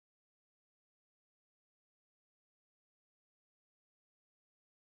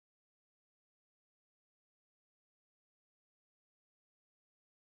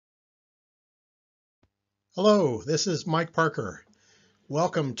Hello, this is Mike Parker.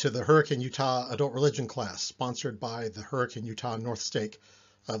 Welcome to the Hurricane Utah Adult Religion class, sponsored by the Hurricane Utah North Stake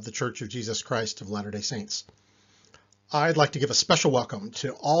of the Church of Jesus Christ of Latter-day Saints. I'd like to give a special welcome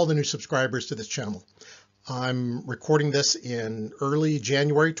to all the new subscribers to this channel. I'm recording this in early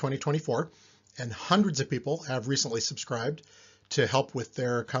January 2024, and hundreds of people have recently subscribed to help with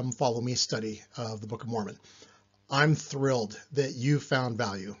their Come Follow Me study of the Book of Mormon. I'm thrilled that you found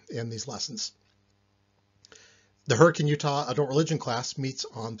value in these lessons. The Hurricane Utah Adult Religion class meets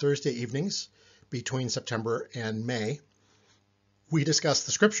on Thursday evenings between September and May. We discuss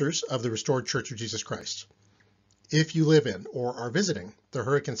the scriptures of the Restored Church of Jesus Christ. If you live in or are visiting the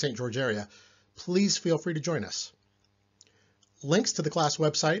Hurricane St. George area, please feel free to join us. Links to the class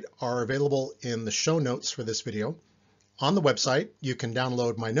website are available in the show notes for this video. On the website, you can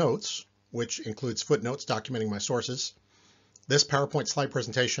download my notes, which includes footnotes documenting my sources, this PowerPoint slide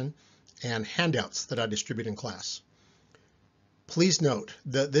presentation, and handouts that I distribute in class. Please note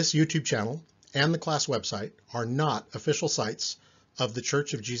that this YouTube channel and the class website are not official sites of the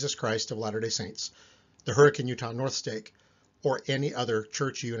Church of Jesus Christ of Latter-day Saints, the Hurricane Utah North Stake, or any other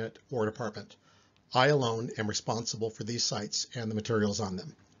church unit or department. I alone am responsible for these sites and the materials on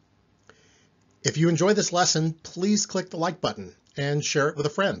them. If you enjoy this lesson, please click the like button and share it with a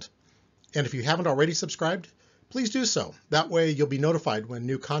friend. And if you haven't already subscribed, please do so. That way you'll be notified when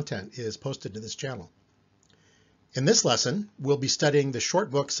new content is posted to this channel. In this lesson, we'll be studying the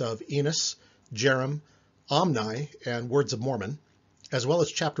short books of Enos, Jarom, Omni, and Words of Mormon, as well as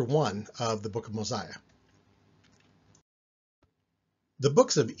chapter 1 of the book of Mosiah. The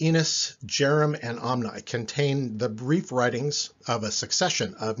books of Enos, Jarom, and Omni contain the brief writings of a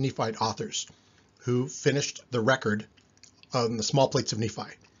succession of Nephite authors who finished the record on the small plates of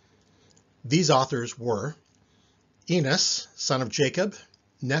Nephi. These authors were Enos, son of Jacob,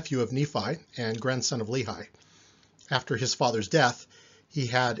 nephew of Nephi, and grandson of Lehi. After his father's death, he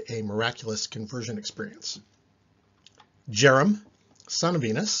had a miraculous conversion experience. Jarom, son of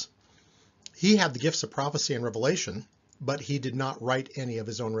Enos, he had the gifts of prophecy and revelation, but he did not write any of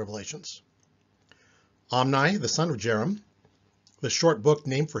his own revelations. Omni, the son of Jarom, the short book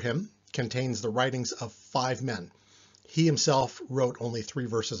named for him contains the writings of 5 men. He himself wrote only 3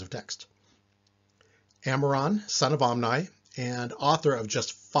 verses of text. Amoron, son of Omni, and author of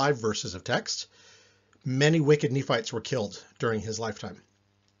just 5 verses of text. Many wicked Nephites were killed during his lifetime.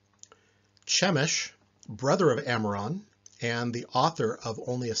 Chemish, brother of Amoron, and the author of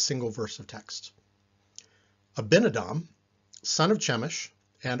only a single verse of text. Abinadom, son of Chemish,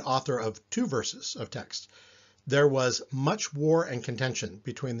 and author of 2 verses of text. There was much war and contention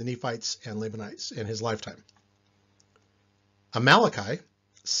between the Nephites and Lamanites in his lifetime. Amaleki,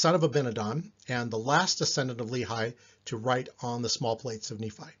 son of Abinadom, and the last descendant of Lehi to write on the small plates of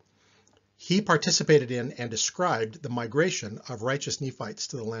Nephi. He participated in and described the migration of righteous Nephites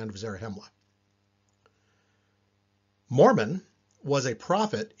to the land of Zarahemla. Mormon was a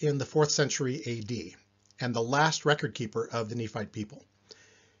prophet in the 4th century AD and the last record keeper of the Nephite people.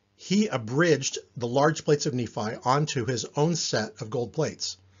 He abridged the large plates of Nephi onto his own set of gold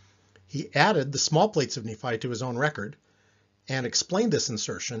plates. He added the small plates of Nephi to his own record and explained this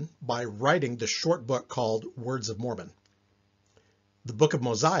insertion by writing the short book called Words of Mormon. The book of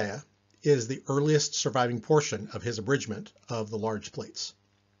Mosiah is the earliest surviving portion of his abridgment of the large plates.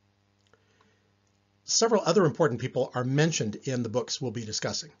 Several other important people are mentioned in the books we'll be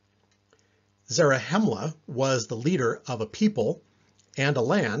discussing. Zarahemla was the leader of a people and a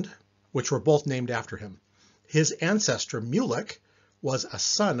land which were both named after him. His ancestor Mulek was a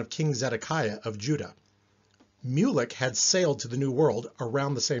son of King Zedekiah of Judah. Mulek had sailed to the New World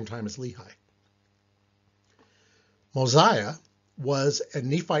around the same time as Lehi. Mosiah was a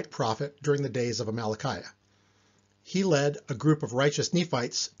Nephite prophet during the days of Amaleki. He led a group of righteous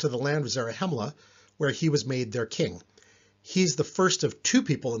Nephites to the land of Zarahemla, where he was made their king. He's the first of 2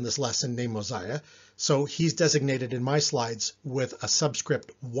 people in this lesson named Mosiah, so he's designated in my slides with a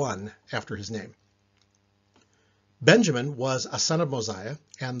subscript 1 after his name. Benjamin was a son of Mosiah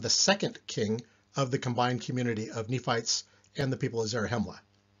and the second king of the combined community of Nephites and the people of Zarahemla.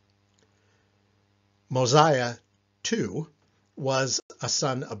 Mosiah, too, was a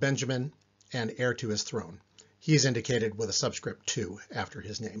son of Benjamin and heir to his throne. He is indicated with a subscript 2 after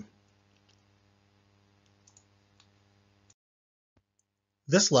his name.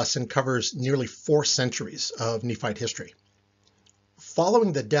 This lesson covers nearly 4 centuries of Nephite history.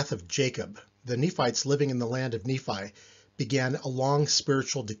 Following the death of Jacob, the Nephites living in the land of Nephi began a long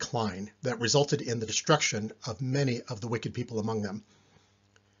spiritual decline that resulted in the destruction of many of the wicked people among them.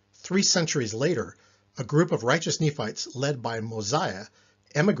 3 centuries later, a group of righteous Nephites led by Mosiah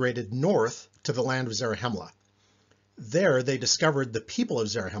emigrated north to the land of Zarahemla. There they discovered the people of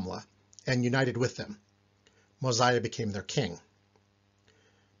Zarahemla and united with them. Mosiah became their king.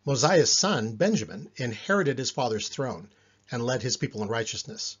 Mosiah's son, Benjamin, inherited his father's throne and led his people in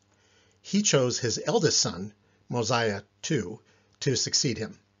righteousness. He chose his eldest son, Mosiah II, to succeed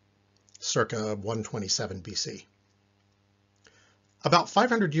him, circa 127 BC. About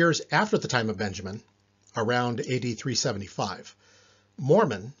 500 years after the time of Benjamin, around AD 375,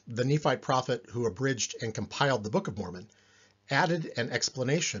 Mormon, the Nephite prophet who abridged and compiled the Book of Mormon, added an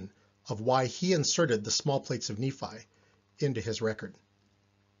explanation of why he inserted the small plates of Nephi into his record.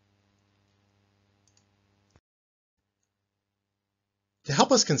 To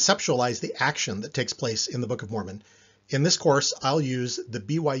help us conceptualize the action that takes place in the Book of Mormon, in this course I'll use the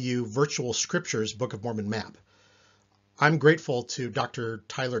BYU Virtual Scriptures Book of Mormon map. I'm grateful to Dr.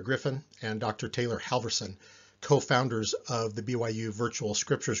 Tyler Griffin and Dr. Taylor Halverson, co-founders of the BYU Virtual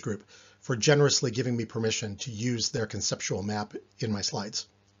Scriptures Group, for generously giving me permission to use their conceptual map in my slides.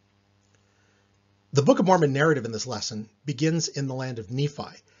 The Book of Mormon narrative in this lesson begins in the land of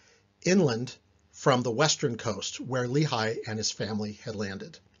Nephi, inland from the western coast where Lehi and his family had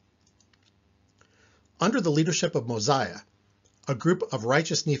landed. Under the leadership of Mosiah, a group of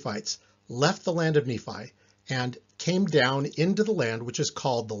righteous Nephites left the land of Nephi and came down into the land which is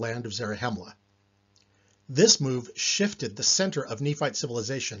called the land of Zarahemla. This move shifted the center of Nephite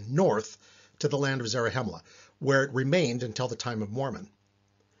civilization north to the land of Zarahemla, where it remained until the time of Mormon.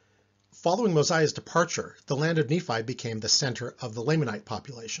 Following Mosiah's departure, the land of Nephi became the center of the Lamanite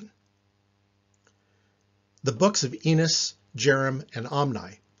population. The books of Enos, Jarom, and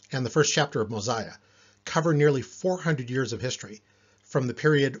Omni, and the first chapter of Mosiah, cover nearly 400 years of history, from the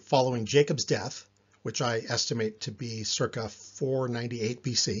period following Jacob's death, which I estimate to be circa 498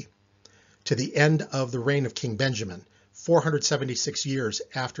 BC, to the end of the reign of King Benjamin, 476 years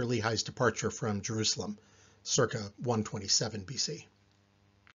after Lehi's departure from Jerusalem, circa 127 BC.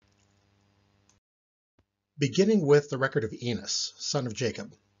 Beginning with the record of Enos, son of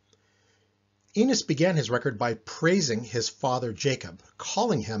Jacob. Enos began his record by praising his father Jacob,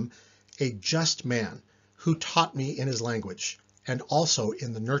 calling him a just man who taught me in his language, and also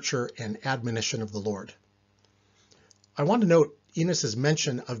in the nurture and admonition of the Lord. I want to note Enos's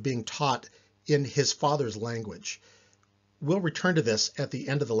mention of being taught in his father's language. We'll return to this at the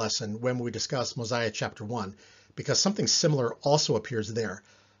end of the lesson when we discuss Mosiah chapter 1, because something similar also appears there.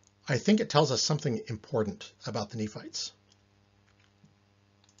 I think it tells us something important about the Nephites.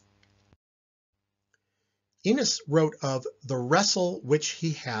 Enos wrote of the wrestle which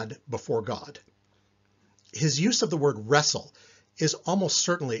he had before God. His use of the word wrestle is almost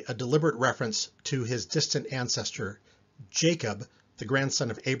certainly a deliberate reference to his distant ancestor, Jacob, the grandson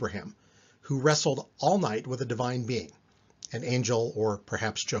of Abraham, who wrestled all night with a divine being, an angel or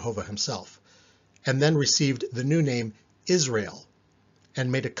perhaps Jehovah himself, and then received the new name Israel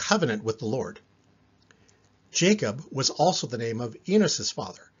and made a covenant with the Lord. Jacob was also the name of Enos's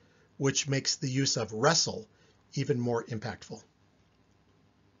father, which makes the use of wrestle even more impactful.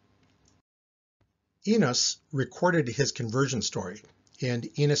 Enos recorded his conversion story in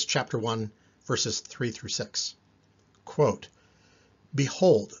Enos chapter 1, verses 3 through 6. Quote,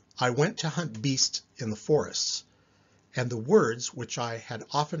 "Behold, I went to hunt beasts in the forests, and the words which I had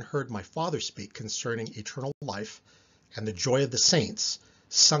often heard my father speak concerning eternal life and the joy of the saints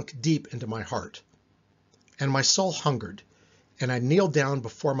sunk deep into my heart. And my soul hungered, and I kneeled down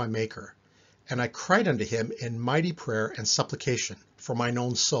before my Maker, and I cried unto him in mighty prayer and supplication for mine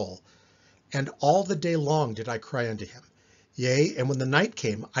own soul. And all the day long did I cry unto him. Yea, and when the night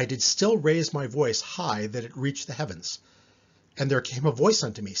came, I did still raise my voice high that it reached the heavens. And there came a voice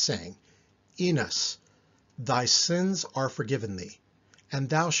unto me, saying, Enos, thy sins are forgiven thee, and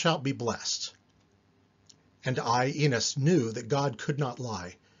thou shalt be blessed. And I, Enos, knew that God could not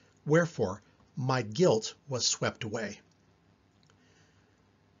lie, wherefore my guilt was swept away."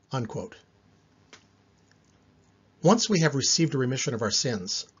 Unquote. Once we have received a remission of our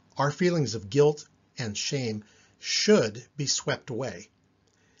sins, our feelings of guilt and shame should be swept away.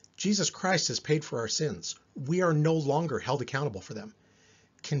 Jesus Christ has paid for our sins. We are no longer held accountable for them.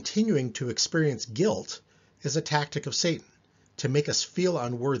 Continuing to experience guilt is a tactic of Satan to make us feel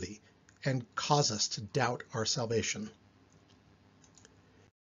unworthy and cause us to doubt our salvation.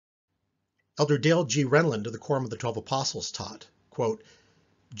 Elder Dale G. Renlund of the Quorum of the 12 Apostles taught, quote,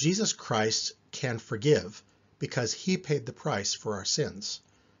 "Jesus Christ can forgive because he paid the price for our sins.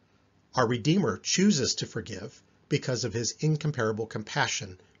 Our Redeemer chooses to forgive because of his incomparable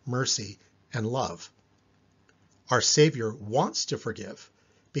compassion, mercy, and love. Our Savior wants to forgive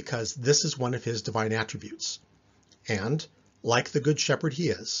because this is one of his divine attributes. And, Like the Good Shepherd he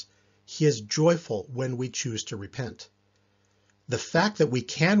is joyful when we choose to repent. The fact that we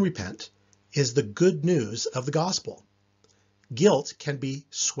can repent is the good news of the gospel. Guilt can be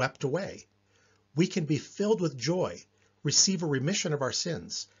swept away. We can be filled with joy, receive a remission of our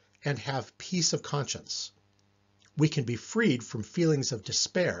sins, and have peace of conscience. We can be freed from feelings of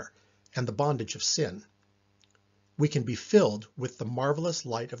despair and the bondage of sin. We can be filled with the marvelous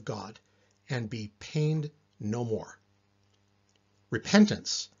light of God and be pained no more.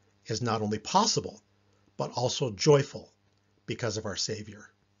 Repentance is not only possible, but also joyful because of our Savior."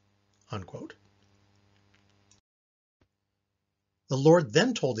 Unquote. The Lord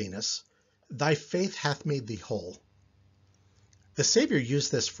then told Enos, "Thy faith hath made thee whole." The Savior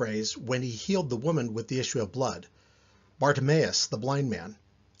used this phrase when he healed the woman with the issue of blood, Bartimaeus, the blind man,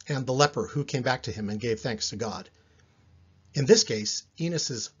 and the leper who came back to him and gave thanks to God. In this case,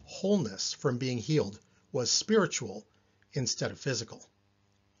 Enos's wholeness from being healed was spiritual instead of physical.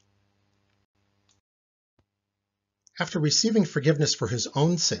 After receiving forgiveness for his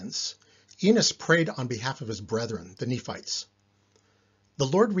own sins, Enos prayed on behalf of his brethren, the Nephites. The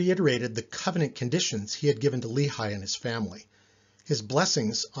Lord reiterated the covenant conditions he had given to Lehi and his family. His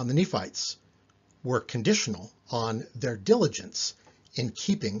blessings on the Nephites were conditional on their diligence in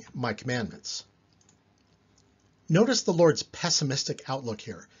keeping my commandments. Notice the Lord's pessimistic outlook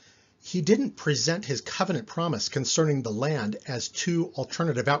here. He didn't present his covenant promise concerning the land as two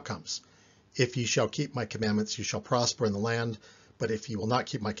alternative outcomes. If ye shall keep my commandments, you shall prosper in the land, but if ye will not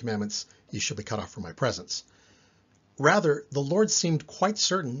keep my commandments, ye shall be cut off from my presence. Rather, the Lord seemed quite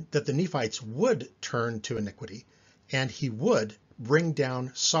certain that the Nephites would turn to iniquity, and he would bring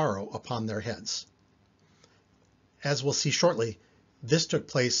down sorrow upon their heads. As we'll see shortly, this took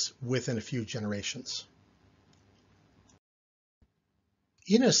place within a few generations.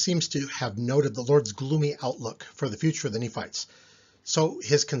 Enos seems to have noted the Lord's gloomy outlook for the future of the Nephites, so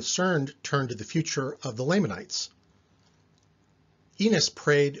his concern turned to the future of the Lamanites. Enos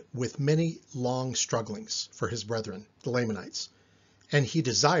prayed with many long strugglings for his brethren, the Lamanites, and he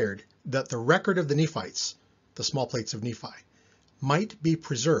desired that the record of the Nephites, the small plates of Nephi, might be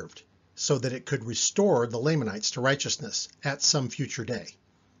preserved so that it could restore the Lamanites to righteousness at some future day.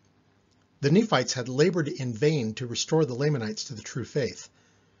 The Nephites had labored in vain to restore the Lamanites to the true faith,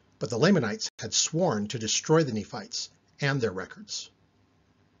 but the Lamanites had sworn to destroy the Nephites and their records.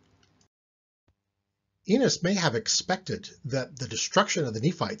 Enos may have expected that the destruction of the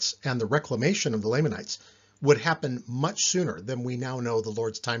Nephites and the reclamation of the Lamanites would happen much sooner than we now know the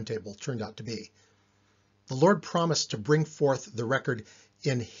Lord's timetable turned out to be. The Lord promised to bring forth the record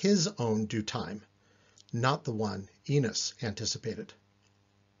in his own due time, not the one Enos anticipated.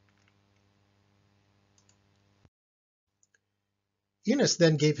 Enos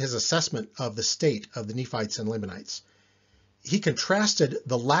then gave his assessment of the state of the Nephites and Lamanites. He contrasted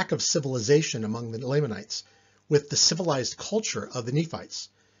the lack of civilization among the Lamanites with the civilized culture of the Nephites.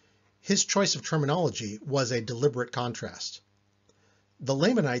 His choice of terminology was a deliberate contrast. The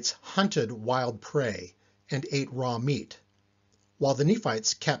Lamanites hunted wild prey and ate raw meat, while the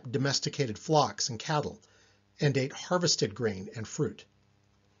Nephites kept domesticated flocks and cattle and ate harvested grain and fruit.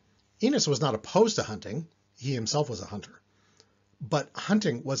 Enos was not opposed to hunting. He himself was a hunter. But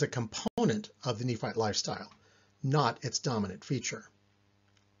hunting was a component of the Nephite lifestyle, not its dominant feature.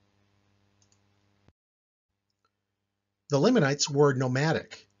 The Lamanites were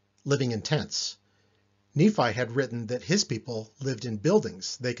nomadic, living in tents. Nephi had written that his people lived in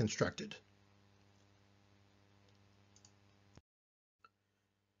buildings they constructed.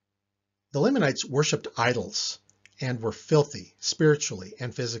 The Lamanites worshipped idols and were filthy spiritually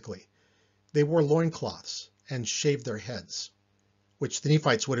and physically. They wore loincloths and shaved their heads, which the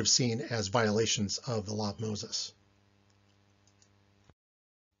Nephites would have seen as violations of the law of Moses.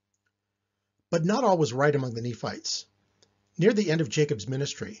 But not all was right among the Nephites. Near the end of Jacob's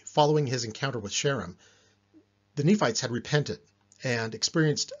ministry, following his encounter with Jarom, the Nephites had repented and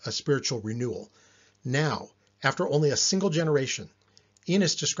experienced a spiritual renewal. Now, after only a single generation,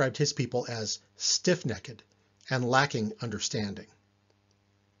 Enos described his people as stiff-necked and lacking understanding.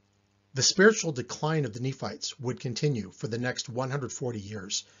 The spiritual decline of the Nephites would continue for the next 140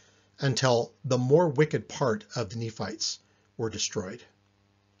 years until the more wicked part of the Nephites were destroyed.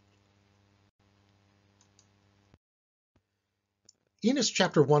 Enos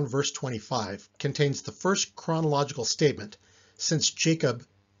chapter 1 verse 25 contains the first chronological statement since Jacob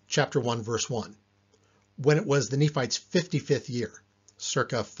chapter 1 verse 1, when it was the Nephites' 55th year,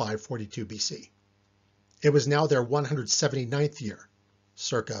 circa 542 BC. It was now their 179th year,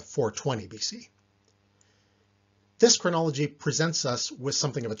 circa 420 BC. This chronology presents us with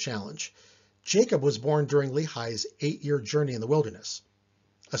something of a challenge. Jacob was born during Lehi's 8-year journey in the wilderness.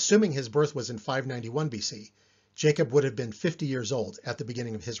 Assuming his birth was in 591 BC, Jacob would have been 50 years old at the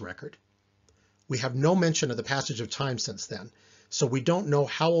beginning of his record. We have no mention of the passage of time since then, so we don't know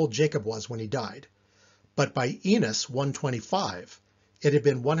how old Jacob was when he died. But by Enos 125, it had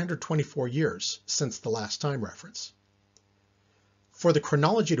been 124 years since the last time reference. For the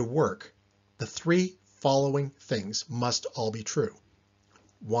chronology to work, the 3 following things must all be true.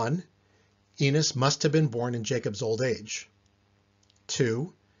 1. Enos must have been born in Jacob's old age.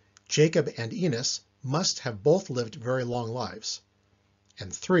 2. Jacob and Enos must have both lived very long lives.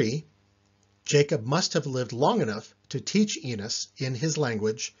 And 3. Jacob must have lived long enough to teach Enos in his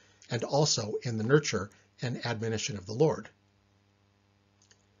language and also in the nurture and admonition of the Lord.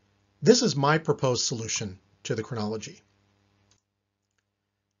 This is my proposed solution to the chronology.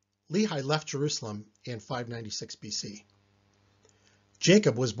 Lehi left Jerusalem in 596 BC.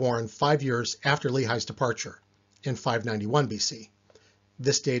 Jacob was born 5 years after Lehi's departure in 591 BC.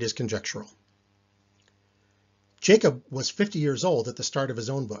 This date is conjectural. Jacob was 50 years old at the start of his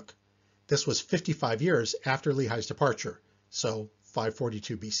own book. This was 55 years after Lehi's departure, so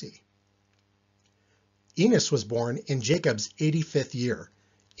 542 BC. Enos was born in Jacob's 85th year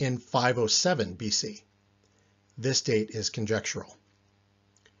in 507 BC. This date is conjectural.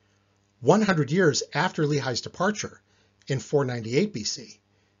 100 years after Lehi's departure, in 498 BC,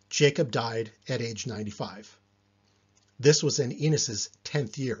 Jacob died at age 95. This was in Enos's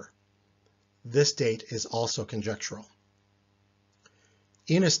 10th year. This date is also conjectural.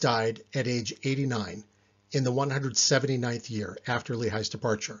 Enos died at age 89 in the 179th year after Lehi's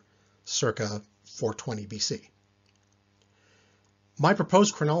departure, circa 420 BC. My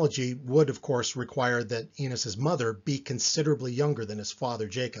proposed chronology would, of course, require that Enos's mother be considerably younger than his father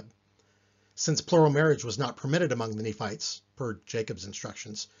Jacob. Since plural marriage was not permitted among the Nephites, per Jacob's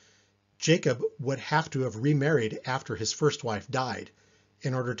instructions, Jacob would have to have remarried after his first wife died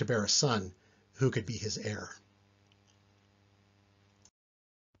in order to bear a son who could be his heir.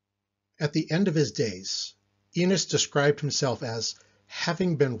 At the end of his days, Enos described himself as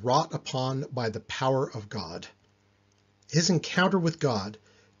having been wrought upon by the power of God. His encounter with God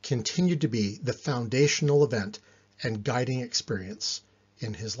continued to be the foundational event and guiding experience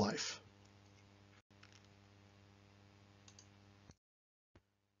in his life.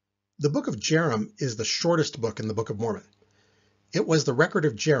 The book of Jarom is the shortest book in the Book of Mormon. It was the record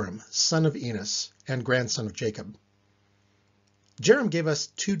of Jarom, son of Enos and grandson of Jacob. Jarom gave us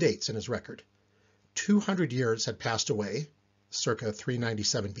 2 dates in his record. 200 years had passed away, circa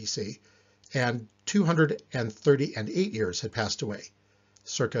 397 BC, and 238 years had passed away,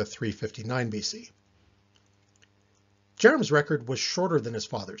 circa 359 BC. Jarom's record was shorter than his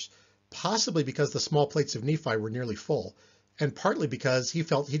father's, possibly because the small plates of Nephi were nearly full, and partly because he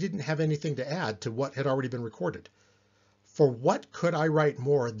felt he didn't have anything to add to what had already been recorded. "For what could I write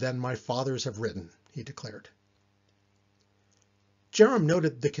more than my fathers have written?" he declared. Jarom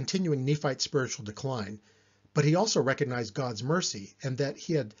noted the continuing Nephite spiritual decline, but he also recognized God's mercy and that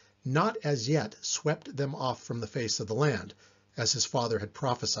he had not as yet swept them off from the face of the land, as his father had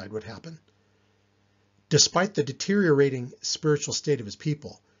prophesied would happen. Despite the deteriorating spiritual state of his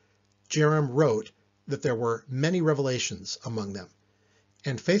people, Jarom wrote that there were many revelations among them,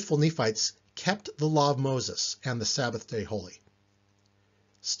 and faithful Nephites kept the law of Moses and the Sabbath day holy.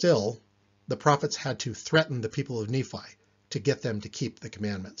 Still, the prophets had to threaten the people of Nephi to get them to keep the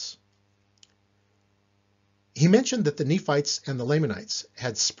commandments. He mentioned that the Nephites and the Lamanites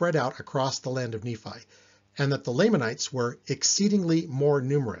had spread out across the land of Nephi, and that the Lamanites were exceedingly more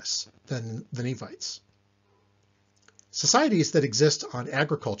numerous than the Nephites. Societies that exist on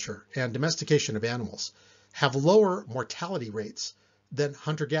agriculture and domestication of animals have lower mortality rates than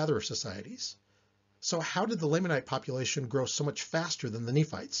hunter-gatherer societies. So how did the Lamanite population grow so much faster than the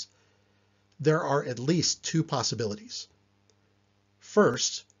Nephites? There are at least 2 possibilities.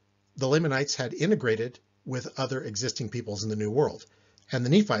 First, the Lamanites had integrated with other existing peoples in the New World, and the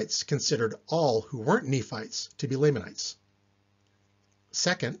Nephites considered all who weren't Nephites to be Lamanites.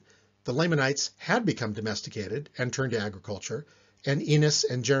 Second, the Lamanites had become domesticated and turned to agriculture, and Enos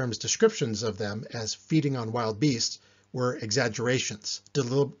and Jarom's descriptions of them as feeding on wild beasts were exaggerations,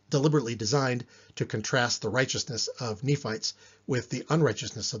 deliberately designed to contrast the righteousness of Nephites with the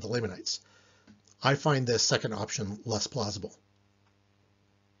unrighteousness of the Lamanites. I find this second option less plausible.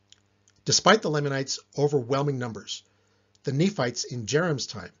 Despite the Lamanites' overwhelming numbers, the Nephites in Jarom's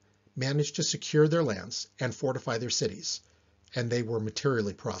time managed to secure their lands and fortify their cities, and they were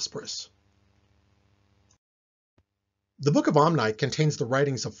materially prosperous. The Book of Omni contains the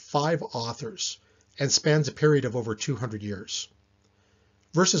writings of 5 authors and spans a period of over 200 years.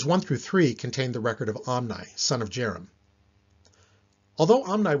 Verses 1 through 3 contain the record of Omni, son of Jarom. Although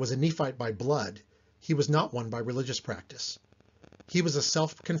Omni was a Nephite by blood, he was not one by religious practice. He was a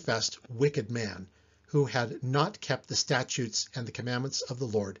self-confessed wicked man who had not kept the statutes and the commandments of the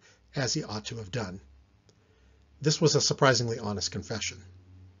Lord as he ought to have done. This was a surprisingly honest confession.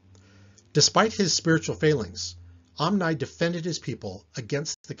 Despite his spiritual failings, Omni defended his people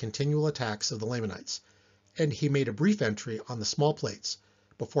against the continual attacks of the Lamanites, and he made a brief entry on the small plates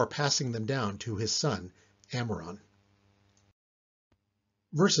before passing them down to his son, Ammoron.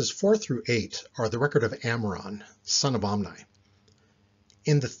 Verses 4 through 8 are the record of Ammoron, son of Omni.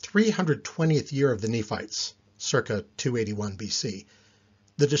 In the 320th year of the Nephites, circa 281 BC,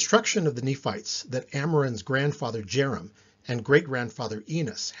 the destruction of the Nephites that Ammoron's grandfather Jarom and great-grandfather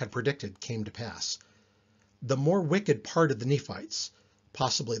Enos had predicted came to pass. The more wicked part of the Nephites,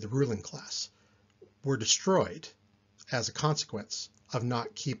 possibly the ruling class, were destroyed as a consequence of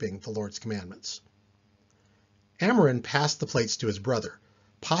not keeping the Lord's commandments. Ammoron passed the plates to his brother,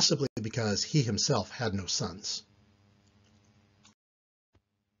 possibly because he himself had no sons.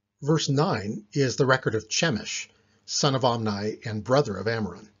 Verse 9 is the record of Chemish, son of Omni and brother of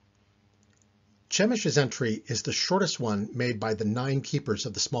Ammoron. Chemish's entry is the shortest one made by the 9 keepers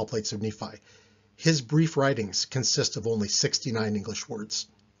of the small plates of Nephi. His brief writings consist of only 69 English words.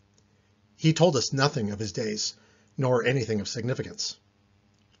 He told us nothing of his days, nor anything of significance.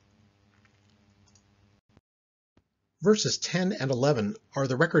 Verses 10 and 11 are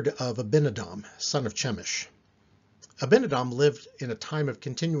the record of Abinadom, son of Chemish. Abinadom lived in a time of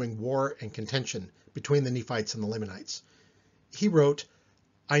continuing war and contention between the Nephites and the Lamanites. He wrote,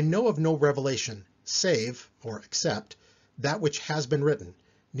 "I know of no revelation, save, or except, that which has been written,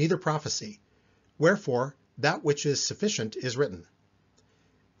 neither prophecy. Wherefore, that which is sufficient is written."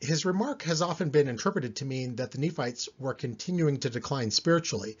 His remark has often been interpreted to mean that the Nephites were continuing to decline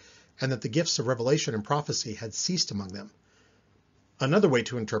spiritually, and that the gifts of revelation and prophecy had ceased among them. Another way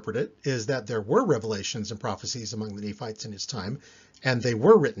to interpret it is that there were revelations and prophecies among the Nephites in his time, and they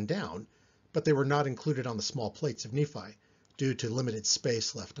were written down, but they were not included on the small plates of Nephi due to limited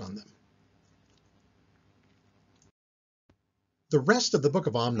space left on them. The rest of the book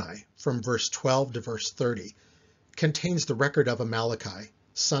of Omni, from verse 12 to verse 30, contains the record of Amaleki,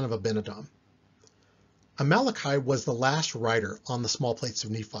 son of Abinadom. Amaleki was the last writer on the small plates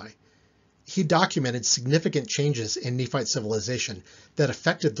of Nephi. He documented significant changes in Nephite civilization that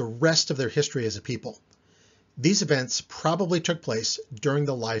affected the rest of their history as a people. These events probably took place during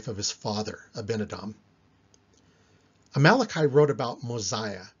the life of his father, Abinadom. Amaleki wrote about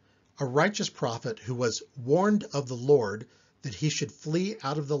Mosiah, a righteous prophet who was warned of the Lord that he should flee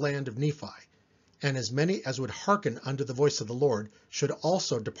out of the land of Nephi, and as many as would hearken unto the voice of the Lord should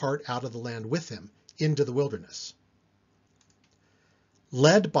also depart out of the land with him into the wilderness.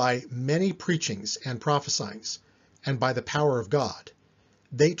 Led by many preachings and prophesyings, and by the power of God,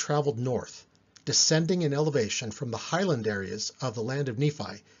 they traveled north, descending in elevation from the highland areas of the land of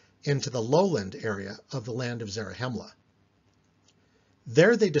Nephi into the lowland area of the land of Zarahemla.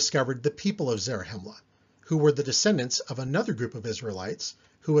 There they discovered the people of Zarahemla, who were the descendants of another group of Israelites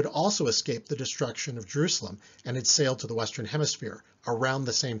who had also escaped the destruction of Jerusalem and had sailed to the Western Hemisphere around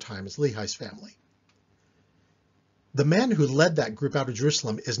the same time as Lehi's family. The man who led that group out of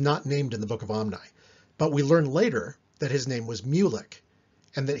Jerusalem is not named in the book of Omni, but we learn later that his name was Mulek,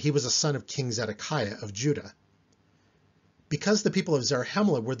 and that he was a son of King Zedekiah of Judah. Because the people of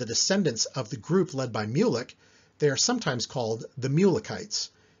Zarahemla were the descendants of the group led by Mulek, they are sometimes called the Mulekites,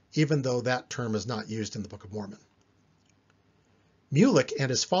 even though that term is not used in the Book of Mormon. Mulek and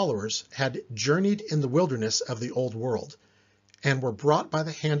his followers had journeyed in the wilderness of the Old World, and were brought by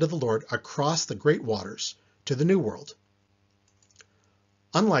the hand of the Lord across the great waters to the New World.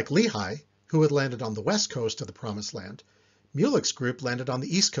 Unlike Lehi, who had landed on the west coast of the Promised Land, Mulek's group landed on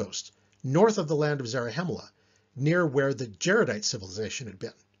the east coast, north of the land of Zarahemla, near where the Jaredite civilization had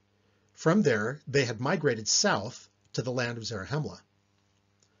been. From there, they had migrated south to the land of Zarahemla.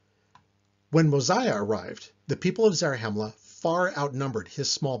 When Mosiah arrived, the people of Zarahemla far outnumbered his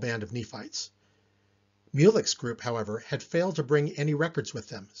small band of Nephites. Mulek's group, however, had failed to bring any records with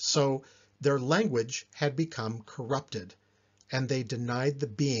them, so their language had become corrupted, and they denied the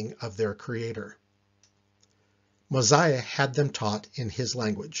being of their creator. Mosiah had them taught in his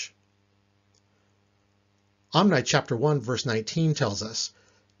language. Omni chapter 1 verse 19 tells us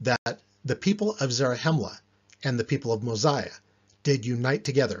that the people of Zarahemla and the people of Mosiah did unite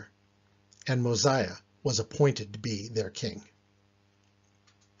together, and Mosiah was appointed to be their king.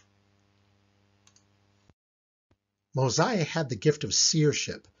 Mosiah had the gift of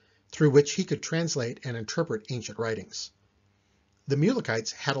seership, through which he could translate and interpret ancient writings. The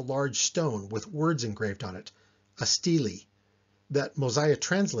Mulekites had a large stone with words engraved on it, a stele, that Mosiah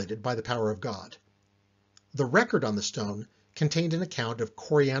translated by the power of God. The record on the stone contained an account of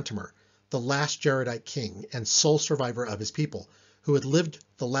Coriantumr, the last Jaredite king and sole survivor of his people, who had lived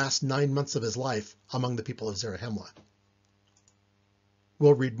the last 9 months of his life among the people of Zarahemla.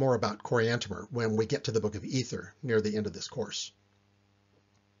 We'll read more about Coriantumr when we get to the book of Ether near the end of this course.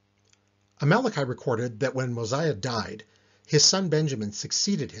 Amaleki recorded that when Mosiah died, his son Benjamin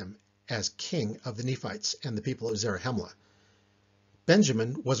succeeded him as king of the Nephites and the people of Zarahemla.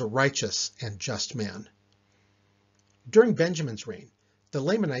 Benjamin was a righteous and just man. During Benjamin's reign, the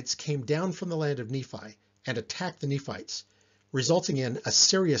Lamanites came down from the land of Nephi and attacked the Nephites, resulting in a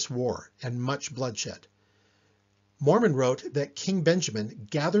serious war and much bloodshed. Mormon wrote that King Benjamin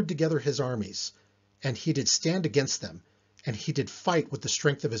gathered together his armies, and he did stand against them, and he did fight with the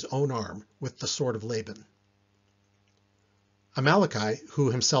strength of his own arm, with the sword of Laban. Amaleki,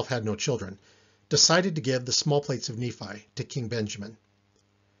 who himself had no children, decided to give the small plates of Nephi to King Benjamin.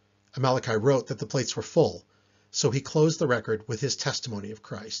 Amaleki wrote that the plates were full, so he closed the record with his testimony of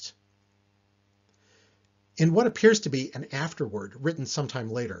Christ. In what appears to be an afterword written sometime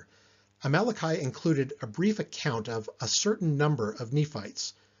later, Amaleki included a brief account of a certain number of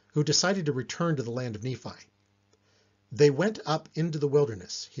Nephites who decided to return to the land of Nephi. They went up into the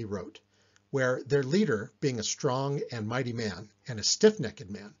wilderness, he wrote, where their leader, being a strong and mighty man and a stiff-necked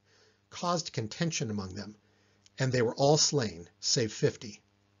man, caused contention among them, and they were all slain, save 50.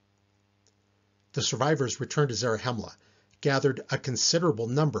 The survivors returned to Zarahemla, gathered a considerable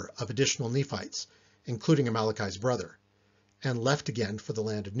number of additional Nephites, including Amaleki's brother, and left again for the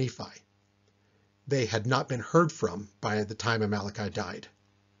land of Nephi. They had not been heard from by the time Amaleki died.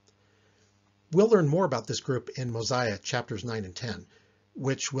 We'll learn more about this group in Mosiah chapters 9 and 10,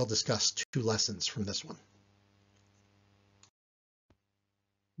 which we'll discuss 2 lessons from this one.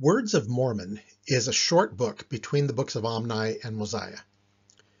 Words of Mormon is a short book between the books of Omni and Mosiah.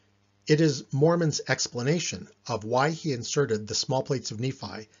 It is Mormon's explanation of why he inserted the small plates of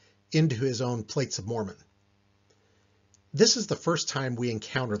Nephi into his own plates of Mormon. This is the first time we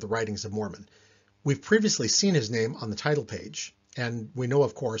encounter the writings of Mormon. We've previously seen his name on the title page, and we know,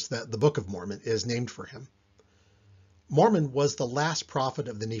 of course, that the Book of Mormon is named for him. Mormon was the last prophet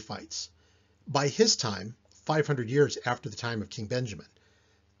of the Nephites. By his time, 500 years after the time of King Benjamin,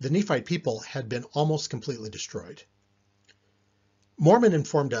 the Nephite people had been almost completely destroyed. Mormon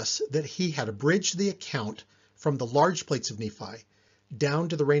informed us that he had abridged the account from the large plates of Nephi down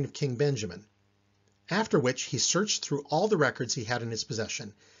to the reign of King Benjamin, after which he searched through all the records he had in his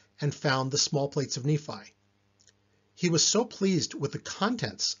possession and found the small plates of Nephi. He was so pleased with the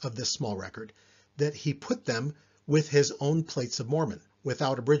contents of this small record that he put them with his own plates of Mormon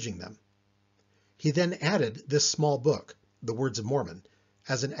without abridging them. He then added this small book, the Words of Mormon,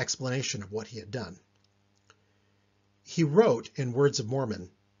 as an explanation of what he had done. He wrote in Words of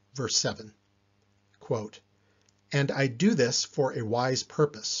Mormon, verse 7, quote, "And I do this for a wise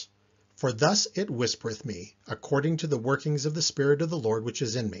purpose, for thus it whispereth me, according to the workings of the Spirit of the Lord which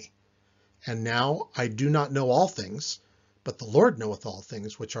is in me. And now I do not know all things, but the Lord knoweth all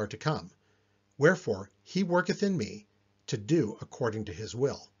things which are to come. Wherefore he worketh in me to do according to his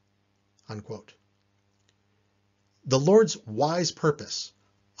will." Unquote. The Lord's wise purpose,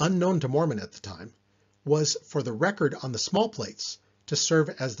 unknown to Mormon at the time, was for the record on the small plates to serve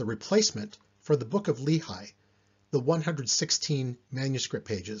as the replacement for the Book of Lehi, the 116 manuscript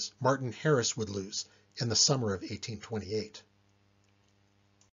pages Martin Harris would lose in the summer of 1828.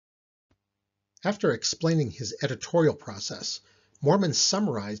 After explaining his editorial process, Mormon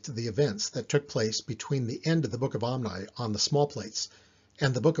summarized the events that took place between the end of the Book of Omni on the small plates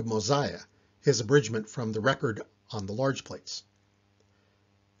and the Book of Mosiah, his abridgment from the record on the large plates.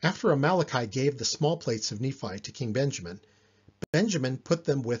 After Amaleki gave the small plates of Nephi to King Benjamin, Benjamin put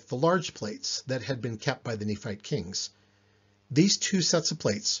them with the large plates that had been kept by the Nephite kings. These 2 sets of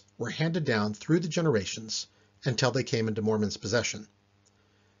plates were handed down through the generations until they came into Mormon's possession.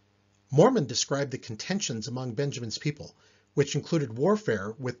 Mormon described the contentions among Benjamin's people, which included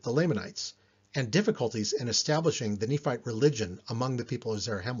warfare with the Lamanites and difficulties in establishing the Nephite religion among the people of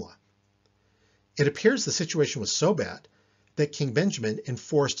Zarahemla. It appears the situation was so bad that King Benjamin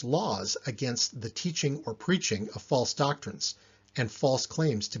enforced laws against the teaching or preaching of false doctrines and false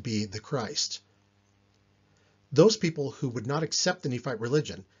claims to be the Christ. Those people who would not accept the Nephite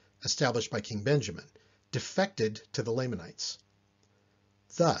religion established by King Benjamin defected to the Lamanites.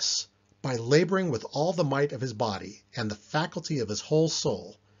 Thus, by laboring with all the might of his body and the faculty of his whole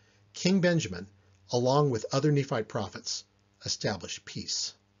soul, King Benjamin, along with other Nephite prophets, established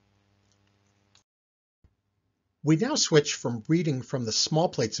peace. We now switch from reading from the small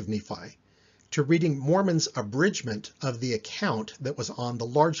plates of Nephi to reading Mormon's abridgment of the account that was on the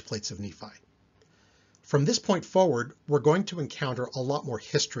large plates of Nephi. From this point forward, we're going to encounter a lot more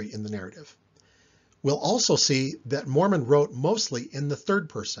history in the narrative. We'll also see that Mormon wrote mostly in the third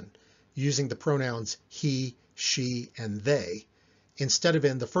person, using the pronouns he, she, and they, instead of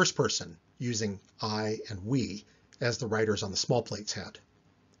in the first person, using I and we, as the writers on the small plates had.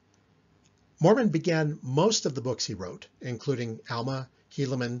 Mormon began most of the books he wrote, including Alma,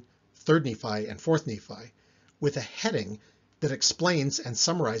 Helaman, 3rd Nephi, and 4th Nephi, with a heading that explains and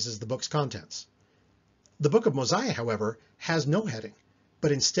summarizes the book's contents. The Book of Mosiah, however, has no heading,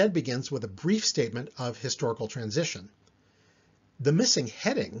 but instead begins with a brief statement of historical transition. The missing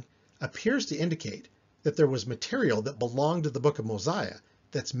heading appears to indicate that there was material that belonged to the Book of Mosiah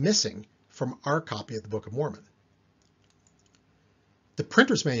that's missing from our copy of the Book of Mormon. The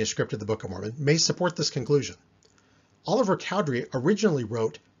printer's manuscript of the Book of Mormon may support this conclusion. Oliver Cowdery originally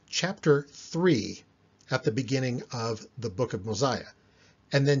wrote chapter 3 at the beginning of the Book of Mosiah,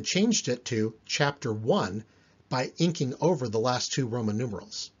 and then changed it to chapter 1 by inking over the last 2 Roman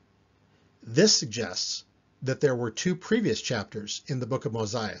numerals. This suggests that there were 2 previous chapters in the Book of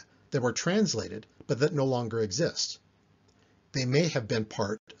Mosiah that were translated but that no longer exist. They may have been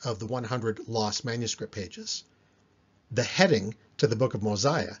part of the 100 lost manuscript pages. The heading to the Book of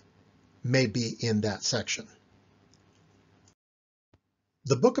Mosiah may be in that section.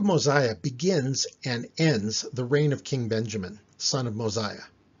 The Book of Mosiah begins and ends the reign of King Benjamin, son of Mosiah.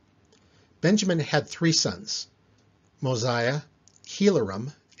 Benjamin had 3 sons, Mosiah,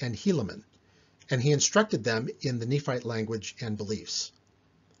 Helaram, and Helaman, and he instructed them in the Nephite language and beliefs.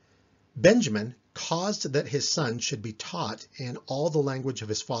 Benjamin caused that his sons should be taught in all the language of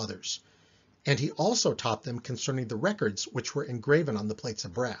his fathers, and he also taught them concerning the records which were engraven on the plates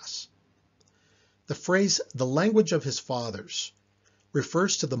of brass. The phrase, the language of his fathers,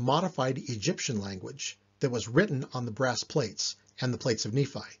 refers to the modified Egyptian language that was written on the brass plates and the plates of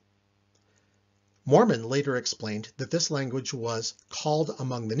Nephi. Mormon later explained that this language was called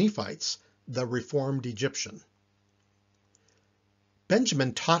among the Nephites the Reformed Egyptian.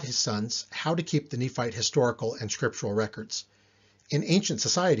 Benjamin taught his sons how to keep the Nephite historical and scriptural records. In ancient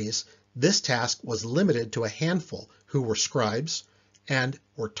societies, this task was limited to a handful who were scribes and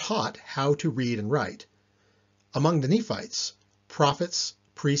were taught how to read and write. Among the Nephites, prophets,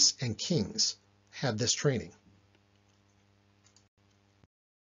 priests, and kings had this training.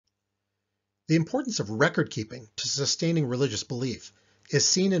 The importance of record keeping to sustaining religious belief is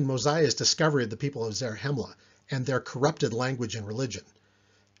seen in Mosiah's discovery of the people of Zarahemla and their corrupted language and religion,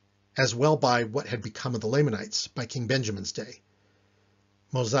 as well by what had become of the Lamanites by King Benjamin's day.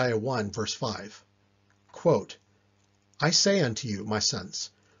 Mosiah 1, verse 5, quote, I say unto you, my sons,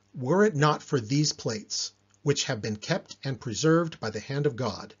 were it not for these plates, which have been kept and preserved by the hand of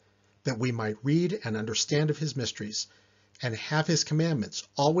God, that we might read and understand of his mysteries, and have his commandments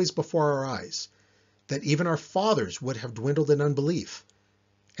always before our eyes, that even our fathers would have dwindled in unbelief,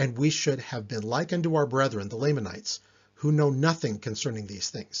 and we should have been like unto our brethren the Lamanites, who know nothing concerning these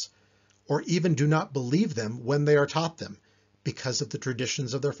things, or even do not believe them when they are taught them, because of the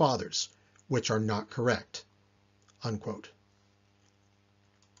traditions of their fathers, which are not correct. Unquote.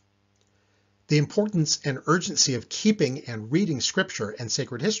 The importance and urgency of keeping and reading scripture and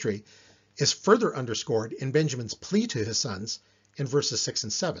sacred history is further underscored in Benjamin's plea to his sons in verses 6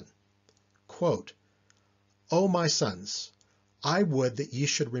 and 7. Quote, O my sons, I would that ye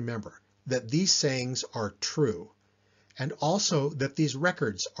should remember that these sayings are true, and also that these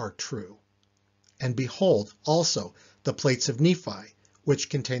records are true. And behold also the plates of Nephi, which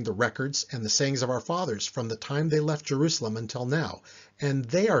contain the records and the sayings of our fathers from the time they left Jerusalem until now, and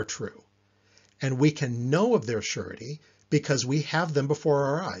they are true. And we can know of their surety, because we have them before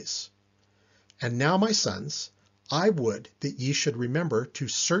our eyes. And now, my sons, I would that ye should remember to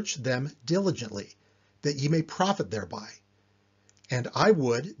search them diligently, that ye may profit thereby. And I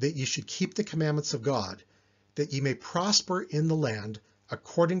would that ye should keep the commandments of God, that ye may prosper in the land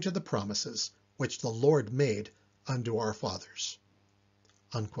according to the promises which the Lord made unto our fathers.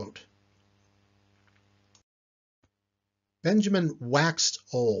 Unquote. Benjamin waxed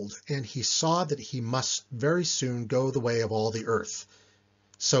old, and he saw that he must very soon go the way of all the earth.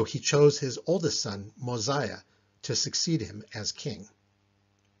 So he chose his oldest son, Mosiah, to succeed him as king.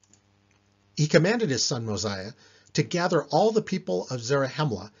 He commanded his son Mosiah to gather all the people of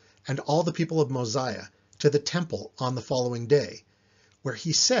Zarahemla and all the people of Mosiah to the temple on the following day, where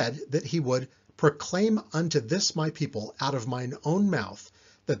he said that he would proclaim unto this my people out of mine own mouth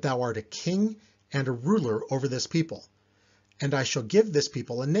that thou art a king and a ruler over this people. And I shall give this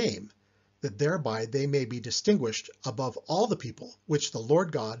people a name, that thereby they may be distinguished above all the people which the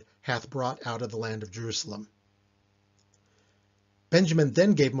Lord God hath brought out of the land of Jerusalem. Benjamin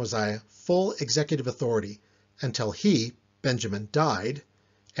then gave Mosiah full executive authority until he, Benjamin, died,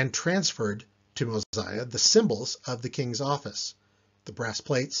 and transferred to Mosiah the symbols of the king's office, the brass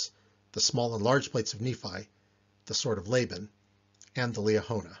plates, the small and large plates of Nephi, the sword of Laban, and the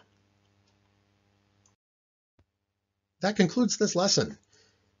Liahona. That concludes this lesson.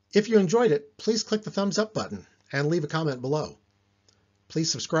 If you enjoyed it, please click the thumbs up button and leave a comment below. Please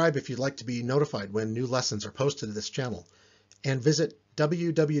subscribe if you'd like to be notified when new lessons are posted to this channel, and visit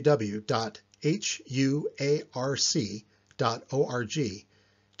www.huarc.org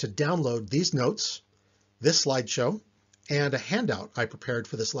to download these notes, this slideshow, and a handout I prepared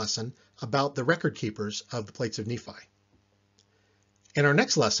for this lesson about the record keepers of the plates of Nephi. In our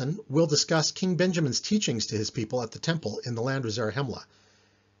next lesson, we'll discuss King Benjamin's teachings to his people at the temple in the land of Zarahemla.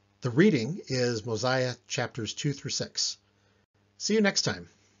 The reading is Mosiah chapters 2 through 6. See you next time.